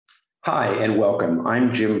Hi, and welcome.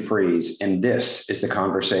 I'm Jim Fries, and this is The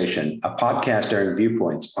Conversation, a podcast airing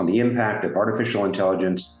viewpoints on the impact of artificial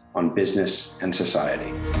intelligence on business and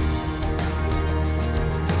society.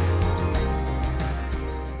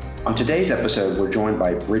 On today's episode, we're joined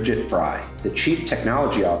by Bridget Fry, the Chief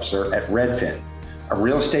Technology Officer at Redfin, a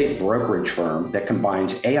real estate brokerage firm that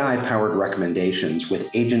combines AI-powered recommendations with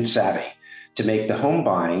agent savvy to make the home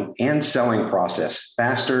buying and selling process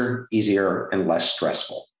faster, easier, and less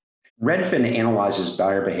stressful. Redfin analyzes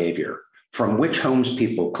buyer behavior, from which homes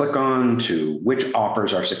people click on to which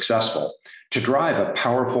offers are successful, to drive a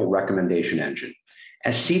powerful recommendation engine.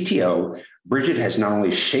 As CTO, Bridget has not only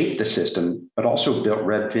shaped the system, but also built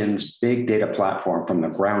Redfin's big data platform from the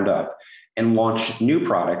ground up and launched new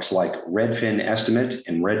products like Redfin Estimate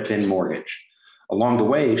and Redfin Mortgage. Along the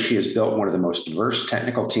way, she has built one of the most diverse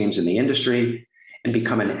technical teams in the industry and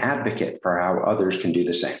become an advocate for how others can do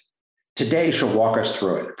the same. Today, she'll walk us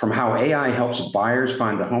through it, from how AI helps buyers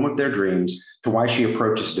find the home of their dreams to why she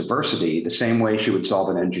approaches diversity the same way she would solve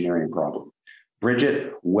an engineering problem.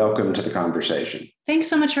 Bridget, welcome to the conversation. Thanks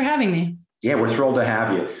so much for having me. Yeah, we're thrilled to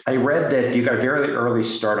have you. I read that you got a very early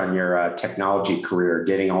start on your technology career,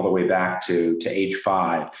 getting all the way back to age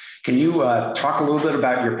 5. Can you talk a little bit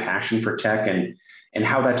about your passion for tech and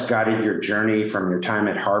how that's guided your journey from your time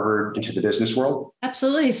at Harvard into the business world?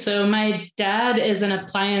 Absolutely. So my dad is an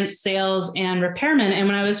appliance sales and repairman. And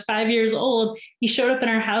when I was 5 years old, he showed up in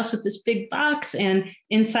our house with this big box, and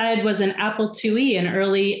inside was an Apple IIe, an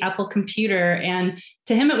early Apple computer. And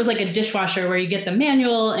to him, it was like a dishwasher where you get the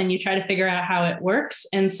manual and you try to figure out how it works.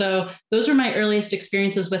 And so those were my earliest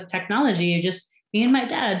experiences with technology, just me and my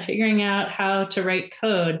dad figuring out how to write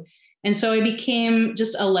code. And so I became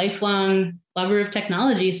just a lifelong lover of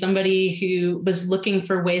technology, somebody who was looking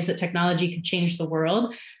for ways that technology could change the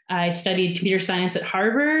world. I studied computer science at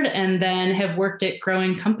Harvard and then have worked at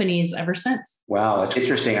growing companies ever since. Wow, that's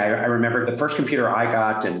interesting. I remember the first computer I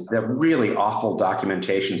got and the really awful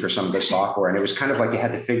documentation for some of the software. And it was kind of like you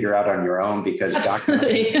had to figure out on your own because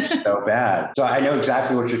documentation was so bad. So I know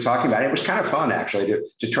exactly what you're talking about. It was kind of fun, actually,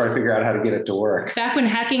 to try to figure out how to get it to work. Back when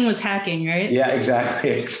hacking was hacking, right? Yeah,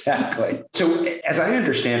 exactly. So as I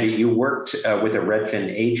understand it, you worked with a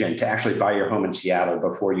Redfin agent to actually buy your home in Seattle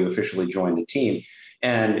before you officially joined the team.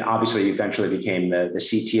 And obviously, you eventually became the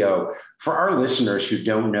CTO. For our listeners who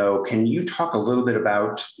don't know, can you talk a little bit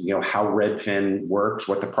about how Redfin works,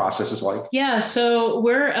 what the process is like? Yeah, so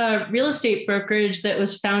we're a real estate brokerage that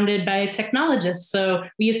was founded by technologists. So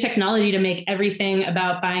we use technology to make everything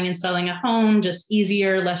about buying and selling a home just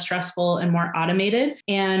easier, less stressful, and more automated.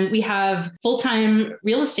 And we have full-time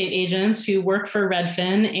real estate agents who work for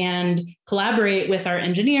Redfin and collaborate with our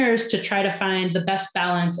engineers to try to find the best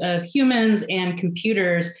balance of humans and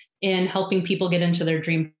computers in helping people get into their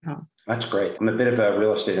dream home. That's great. I'm a bit of a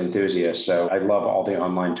real estate enthusiast, so I love all the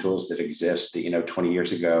online tools that exist. 20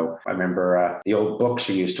 years ago, I remember the old books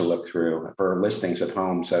you used to look through for listings of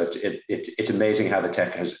homes. So it's amazing how the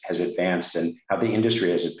tech has advanced and how the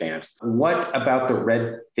industry has advanced. What about the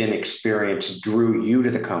Redfin experience drew you to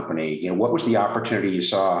the company? What was the opportunity you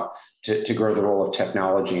saw to grow the role of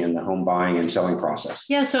technology in the home buying and selling process?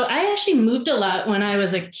 Yeah, so I actually moved a lot when I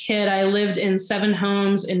was a kid. I lived in 7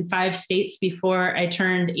 homes in 5 states before I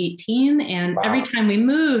turned 18. And Wow. Every time we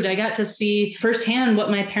moved, I got to see firsthand what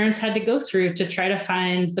my parents had to go through to try to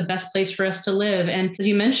find the best place for us to live. And as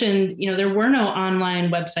you mentioned, there were no online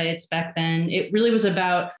websites back then. It really was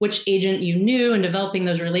about which agent you knew and developing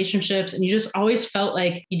those relationships. And you just always felt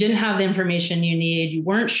like you didn't have the information you need. You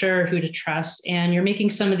weren't sure who to trust. And you're making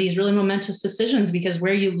some of these really momentous decisions because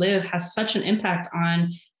where you live has such an impact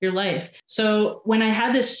on your life. So when I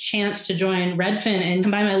had this chance to join Redfin and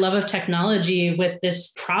combine my love of technology with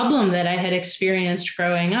this problem that I had experienced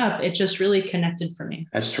growing up, it just really connected for me.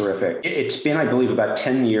 That's terrific. It's been, I believe, about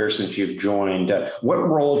 10 years since you've joined. What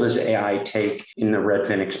role does AI take in the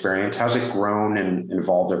Redfin experience? How's it grown and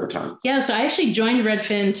evolved over time? Yeah, so I actually joined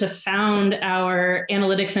Redfin to found our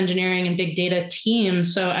analytics engineering and big data team.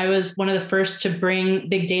 So I was one of the first to bring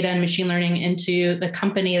big data and machine learning into the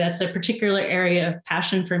company. That's a particular area of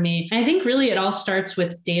passion for me. And I think really it all starts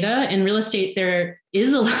with data. In real estate, there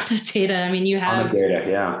is a lot of data. I mean, you have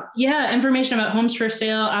data, yeah, information about homes for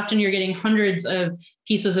sale. Often you're getting hundreds of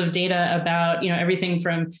pieces of data about, everything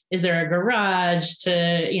from is there a garage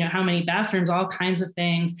to, how many bathrooms, all kinds of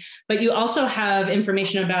things. But you also have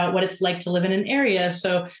information about what it's like to live in an area.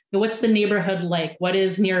 So what's the neighborhood like? What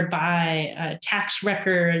is nearby? Tax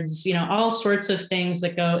records, all sorts of things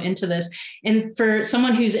that go into this. And for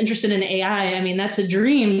someone who's interested in AI, I mean, that's a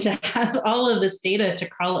dream to have all of this data to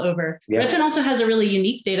crawl over. Yeah. Redfin also has a really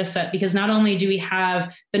unique data set because not only do we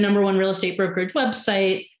have the #1 real estate brokerage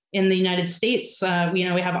website, in the United States, we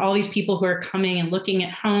have all these people who are coming and looking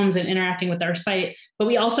at homes and interacting with our site, but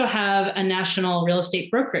we also have a national real estate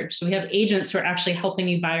brokerage. So we have agents who are actually helping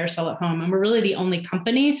you buy or sell a home. And we're really the only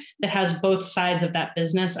company that has both sides of that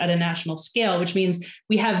business at a national scale, which means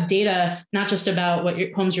we have data, not just about what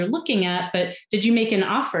homes you're looking at, but did you make an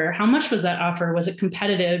offer? How much was that offer? Was it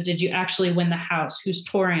competitive? Did you actually win the house? Who's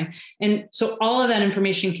touring? And so all of that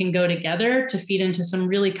information can go together to feed into some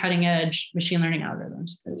really cutting edge machine learning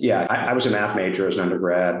algorithms. Yeah, I was a math major as an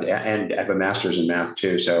undergrad and I have a master's in math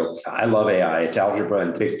too. So I love AI. It's algebra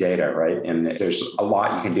and big data, right? And there's a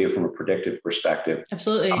lot you can do from a predictive perspective.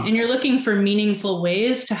 Absolutely. And you're looking for meaningful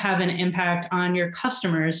ways to have an impact on your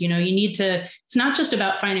customers. You need to, it's not just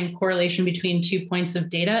about finding correlation between 2 points of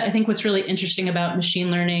data. I think what's really interesting about machine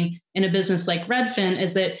learning in a business like Redfin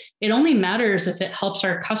is that it only matters if it helps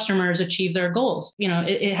our customers achieve their goals.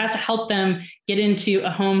 It has to help them get into a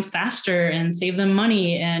home faster and save them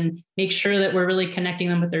money and make sure that we're really connecting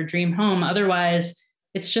them with their dream home. Otherwise,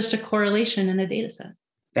 it's just a correlation in a data set.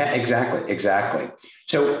 Yeah, exactly.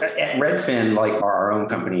 So at Redfin, like our own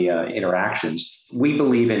company interactions, we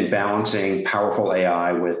believe in balancing powerful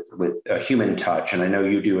AI with a human touch. And I know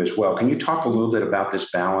you do as well. Can you talk a little bit about this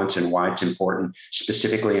balance and why it's important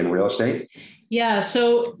specifically in real estate? Yeah.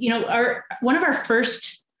 So, one of our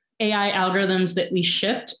first AI algorithms that we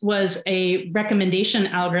shipped was a recommendation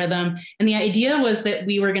algorithm. And the idea was that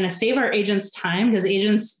we were going to save our agents time, because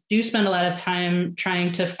agents do spend a lot of time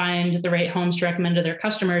trying to find the right homes to recommend to their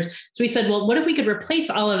customers. So we said, well, what if we could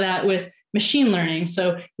replace all of that with machine learning?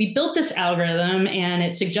 So we built this algorithm and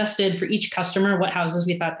it suggested for each customer what houses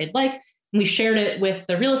we thought they'd like. And we shared it with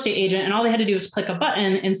the real estate agent, and all they had to do was click a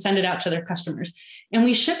button and send it out to their customers. And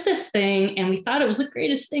we shipped this thing and we thought it was the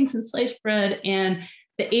greatest thing since sliced bread. And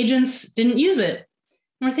the agents didn't use it.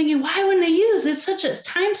 And we're thinking, why wouldn't they use it? It's such a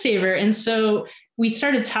time saver. And so we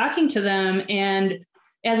started talking to them. And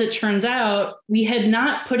as it turns out, we had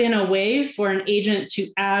not put in a way for an agent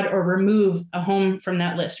to add or remove a home from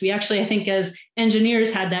that list. We actually, I think as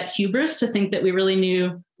engineers, had that hubris to think that we really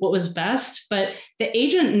knew what was best. But the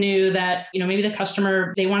agent knew that, maybe the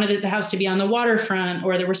customer, they wanted the house to be on the waterfront,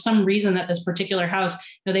 or there was some reason that this particular house,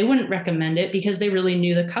 they wouldn't recommend it because they really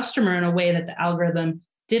knew the customer in a way that the algorithm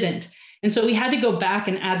didn't. And so we had to go back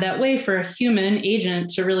and add that way for a human agent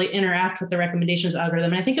to really interact with the recommendations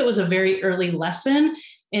algorithm. And I think it was a very early lesson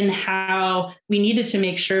in how we needed to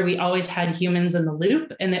make sure we always had humans in the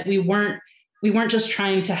loop, and that we weren't just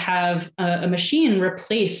trying to have a machine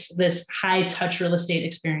replace this high touch real estate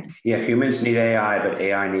experience. Yeah, humans need AI, but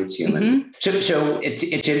AI needs humans. Mm-hmm. So it's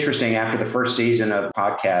interesting. After the first season of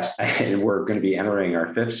podcast, and we're going to be entering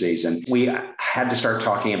our fifth season, we had to start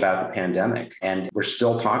talking about the pandemic, and we're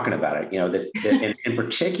still talking about it. That in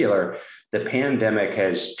particular, the pandemic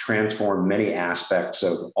has transformed many aspects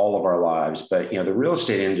of all of our lives, but the real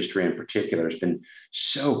estate industry in particular has been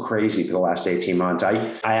so crazy for the last 18 months.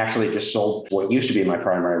 I actually just sold what used to be my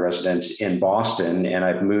primary residence in Boston, and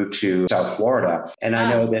I've moved to South Florida. And I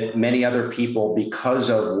know that many other people, because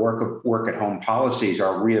of work at home policies,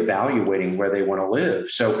 are reevaluating where they want to live.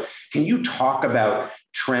 So can you talk about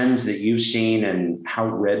trends that you've seen and how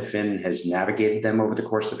Redfin has navigated them over the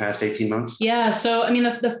course of the past 18 months? Yeah. So,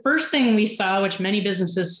 the first thing we saw, which many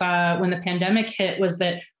businesses saw when the pandemic hit, was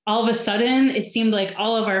that all of a sudden, it seemed like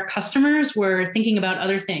all of our customers were thinking about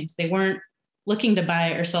other things. They weren't looking to buy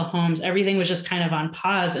or sell homes. Everything was just kind of on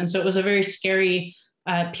pause. And so it was a very scary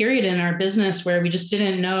period in our business where we just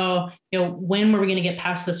didn't know, when were we going to get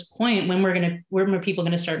past this point? When were people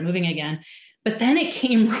going to start moving again? But then it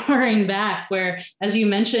came roaring back where, as you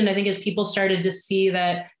mentioned, I think as people started to see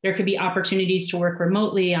that there could be opportunities to work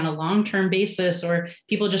remotely on a long-term basis, or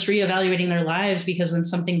people just reevaluating their lives, because when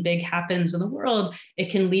something big happens in the world,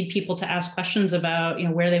 it can lead people to ask questions about,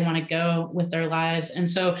 where they want to go with their lives. And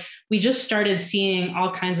so we just started seeing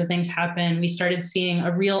all kinds of things happen. We started seeing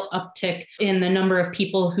a real uptick in the number of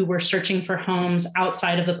people who were searching for homes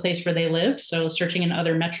outside of the place where they lived. So searching in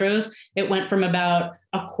other metros, it went from about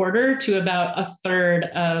a quarter to about a third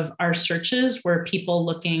of our searches were people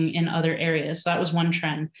looking in other areas. So that was one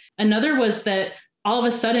trend. Another was that all of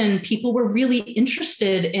a sudden, people were really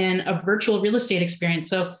interested in a virtual real estate experience.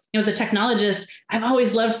 So, as a technologist, I've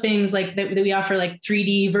always loved things like that we offer, like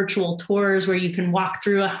 3D virtual tours where you can walk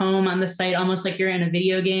through a home on the site, almost like you're in a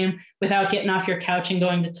video game without getting off your couch and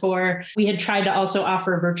going to tour. We had tried to also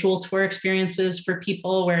offer virtual tour experiences for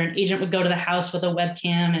people where an agent would go to the house with a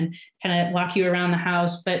webcam and kind of walk you around the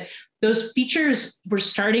house. But those features were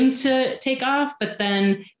starting to take off. But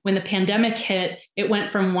then when the pandemic hit, it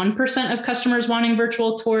went from 1% of customers wanting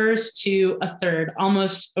virtual tours to a third,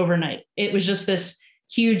 almost overnight. It was just this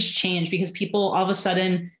huge change because people all of a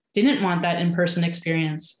sudden didn't want that in-person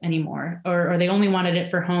experience anymore, or they only wanted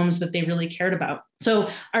it for homes that they really cared about. So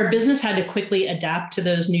our business had to quickly adapt to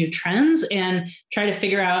those new trends and try to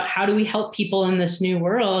figure out, how do we help people in this new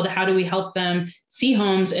world? How do we help them see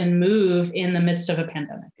homes and move in the midst of a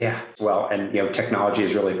pandemic? Yeah, well, and technology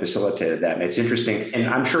has really facilitated that. And it's interesting, and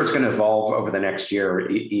I'm sure it's going to evolve over the next year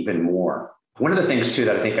even more. One of the things too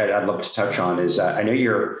that I think I'd love to touch on is I know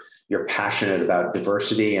you're passionate about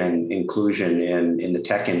diversity and inclusion in the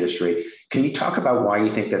tech industry. Can you talk about why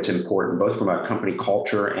you think that's important, both from a company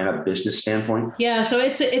culture and a business standpoint? Yeah, so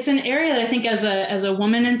it's an area that I think, as a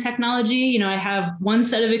woman in technology, I have one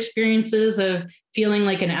set of experiences of feeling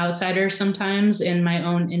like an outsider sometimes in my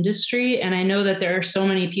own industry. And I know that there are so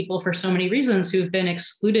many people, for so many reasons, who've been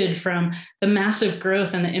excluded from the massive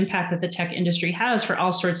growth and the impact that the tech industry has for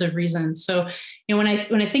all sorts of reasons. So, when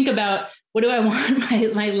I think about what do I want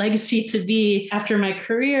my legacy to be after my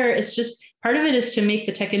career, it's just, part of it is to make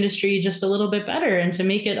the tech industry just a little bit better and to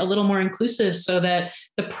make it a little more inclusive, so that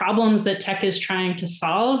the problems that tech is trying to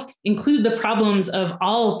solve include the problems of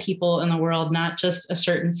all people in the world, not just a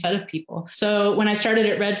certain set of people. So when I started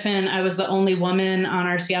at Redfin, I was the only woman on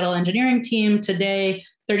our Seattle engineering team. Today,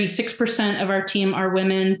 36% of our team are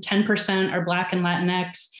women, 10% are Black and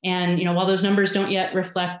Latinx. And while those numbers don't yet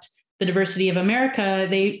reflect the diversity of America,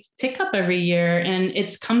 they tick up every year. And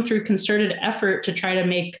it's come through concerted effort to try to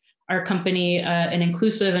make our company an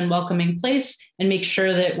inclusive and welcoming place, and make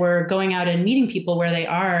sure that we're going out and meeting people where they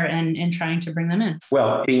are and trying to bring them in.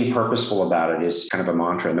 Well, being purposeful about it is kind of a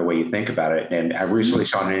mantra in the way you think about it. And I recently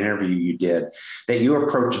saw in an interview you did that you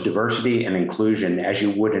approach diversity and inclusion as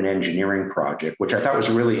you would an engineering project, which I thought was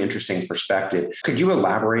a really interesting perspective. Could you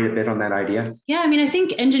elaborate a bit on that idea? Yeah, I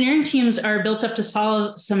think engineering teams are built up to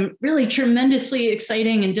solve some really tremendously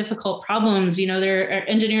exciting and difficult problems. There are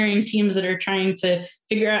engineering teams that are trying to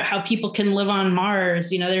figure out how people can live on Mars.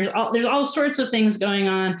 There's all sorts of things going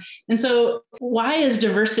on. And so why is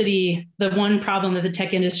diversity the one problem that the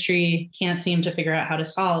tech industry can't seem to figure out how to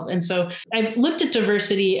solve? And so I've looked at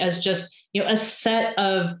diversity as just a set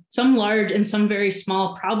of some large and some very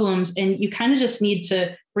small problems. And you kind of just need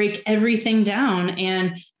to break everything down.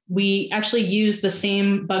 And we actually use the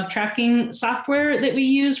same bug tracking software that we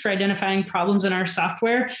use for identifying problems in our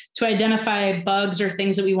software to identify bugs or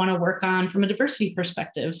things that we want to work on from a diversity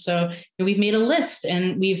perspective. So we've made a list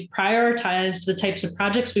and we've prioritized the types of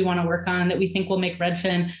projects we want to work on that we think will make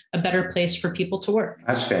Redfin a better place for people to work.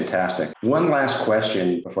 That's fantastic. One last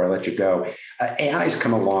question before I let you go. AI has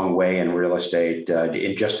come a long way in real estate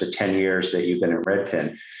in just the 10 years that you've been at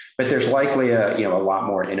Redfin. But there's likely a lot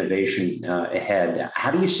more innovation ahead.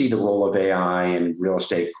 How do you see the role of AI in real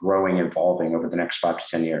estate growing and evolving over the next 5 to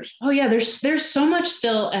 10 years? Oh yeah, there's so much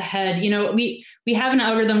still ahead. We have an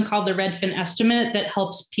algorithm called the Redfin estimate that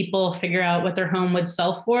helps people figure out what their home would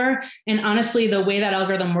sell for. And honestly, the way that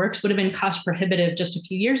algorithm works would have been cost prohibitive just a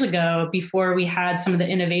few years ago, before we had some of the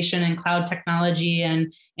innovation in cloud technology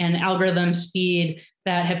and algorithm speed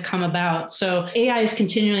that have come about. So AI is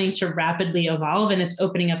continuing to rapidly evolve, and it's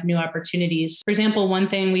opening up new opportunities. For example, one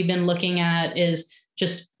thing we've been looking at is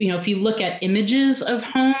just, if you look at images of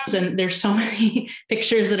homes, and there's so many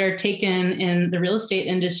pictures that are taken in the real estate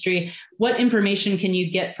industry, what information can you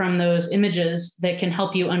get from those images that can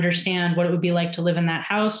help you understand what it would be like to live in that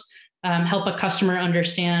house? Help a customer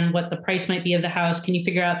understand what the price might be of the house. Can you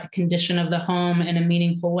figure out the condition of the home in a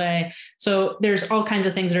meaningful way? So there's all kinds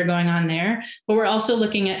of things that are going on there, but we're also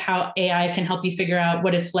looking at how AI can help you figure out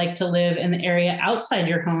what it's like to live in the area outside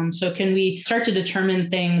your home. So can we start to determine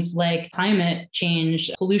things like climate change,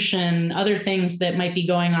 pollution, other things that might be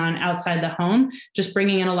going on outside the home, just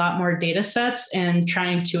bringing in a lot more data sets and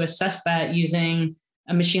trying to assess that using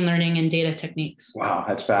machine learning and data techniques. Wow,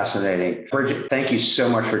 that's fascinating. Bridget, thank you so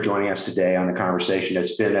much for joining us today on the conversation.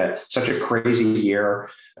 It's been such a crazy year,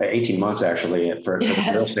 18 months actually, for the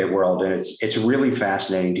real estate world. And it's really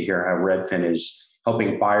fascinating to hear how Redfin is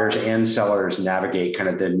helping buyers and sellers navigate kind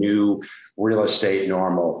of the new real estate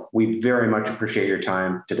normal. We very much appreciate your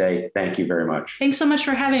time today. Thank you very much. Thanks so much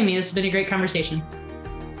for having me. This has been a great conversation.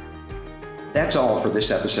 That's all for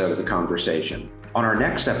this episode of The Conversation. On our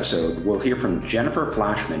next episode, we'll hear from Jennifer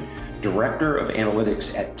Flashman, Director of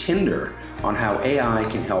Analytics at Tinder, on how AI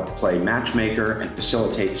can help play matchmaker and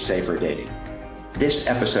facilitate safer dating. This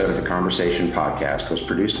episode of the Conversation podcast was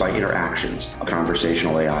produced by Interactions, a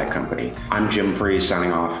conversational AI company. I'm Jim Freeze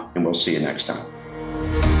signing off, and we'll see you next time.